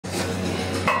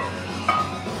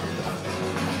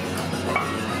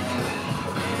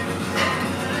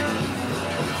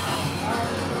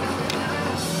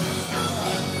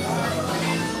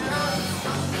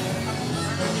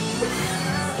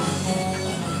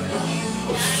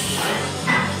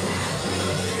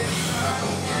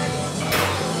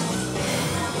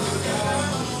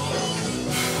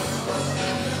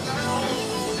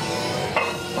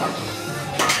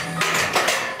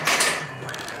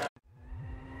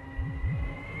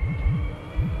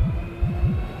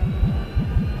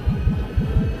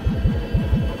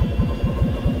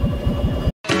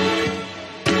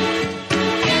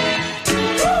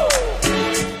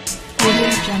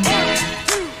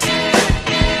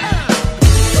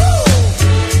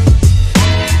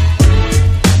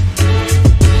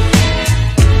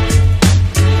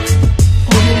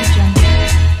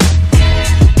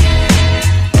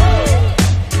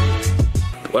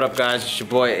your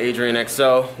boy Aydrien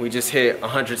XO. We just hit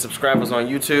 100 subscribers on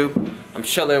YouTube. I'm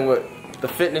chilling with the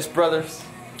fitness brothers.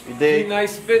 You dig?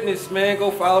 D-Nice Fitness, man. Go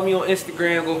follow me on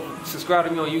Instagram. Go subscribe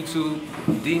to me on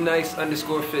YouTube.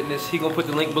 D-Nice_Fitness. He gonna put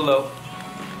the link below.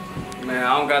 Man,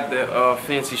 I don't got that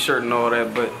fancy shirt and all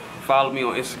that, but follow me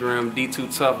on Instagram,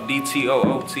 D2Tough,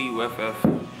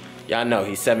 DTOOTUFF. Y'all know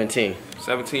he's 17.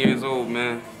 17 years old,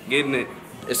 man. Getting it.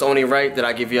 It's only right that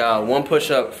I give y'all one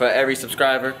push-up for every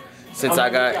subscriber. Since I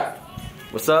got,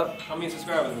 what's up? How many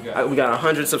subscribers we got? We got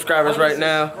 100 subscribers right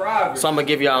now. So I'm gonna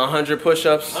give y'all 100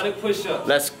 push-ups. 100 push-ups.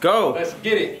 Let's go. Let's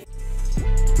get it.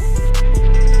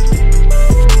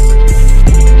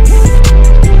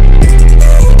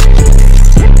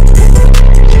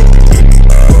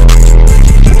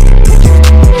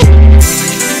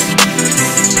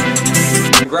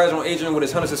 Congrats on Aydrien with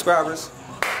his 100 subscribers.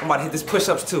 I'm about to hit this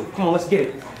push-ups too. Come on, let's get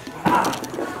it.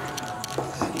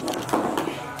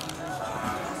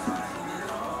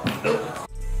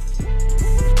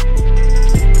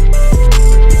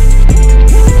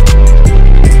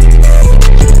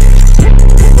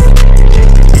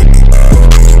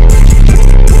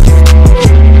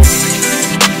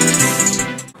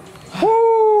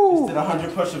 Just did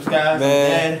 100 push-ups, guys.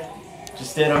 Man.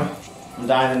 Just did them. I'm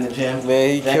dying in the gym. Man,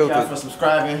 he Thank killed y'all it. for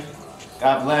subscribing.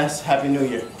 God bless. Happy New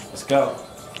Year. Let's go.